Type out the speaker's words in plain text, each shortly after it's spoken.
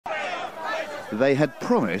They had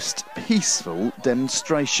promised peaceful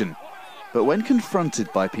demonstration. But when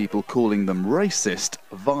confronted by people calling them racist,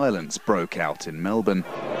 violence broke out in Melbourne.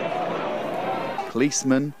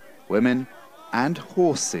 Policemen, women and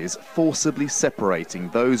horses forcibly separating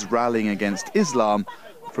those rallying against Islam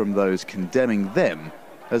from those condemning them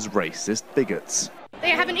as racist bigots.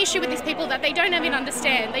 They have an issue with these people that they don't even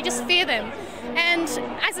understand. They just fear them. And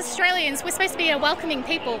as Australians, we're supposed to be a welcoming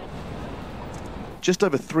people. Just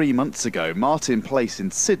over 3 months ago, Martin Place in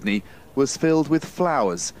Sydney was filled with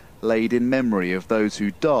flowers laid in memory of those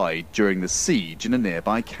who died during the siege in a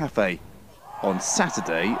nearby cafe. On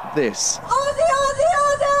Saturday, this. Aussie, Aussie,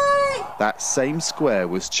 Aussie! That same square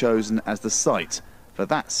was chosen as the site for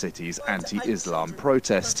that city's anti-Islam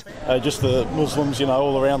protest. Just the Muslims, you know,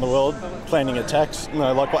 all around the world planning attacks, you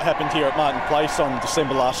know, like what happened here at Martin Place on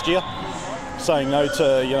December last year, saying no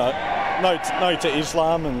to, you know, no to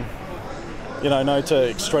Islam and, you know, no to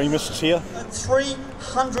extremists here.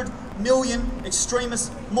 300 million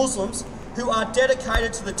extremist Muslims who are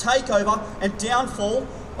dedicated to the takeover and downfall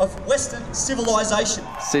of Western civilisation.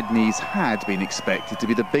 Sydney's had been expected to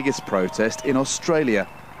be the biggest protest in Australia,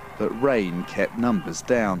 but rain kept numbers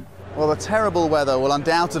down. Well, the terrible weather will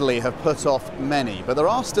undoubtedly have put off many, but there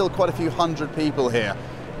are still quite a few hundred people here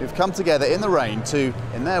who've come together in the rain to,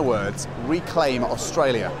 in their words, reclaim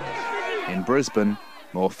Australia. In Brisbane,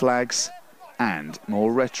 more flags and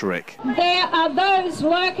more rhetoric. There are those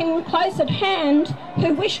lurking close at hand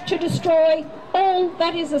who wish to destroy all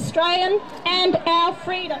that is Australian and our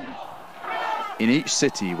freedom. In each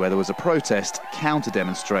city where there was a protest,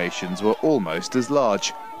 counter-demonstrations were almost as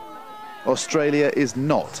large. Australia is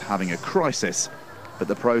not having a crisis, but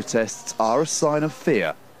the protests are a sign of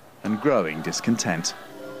fear and growing discontent.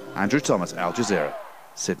 Andrew Thomas, Al Jazeera,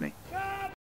 Sydney.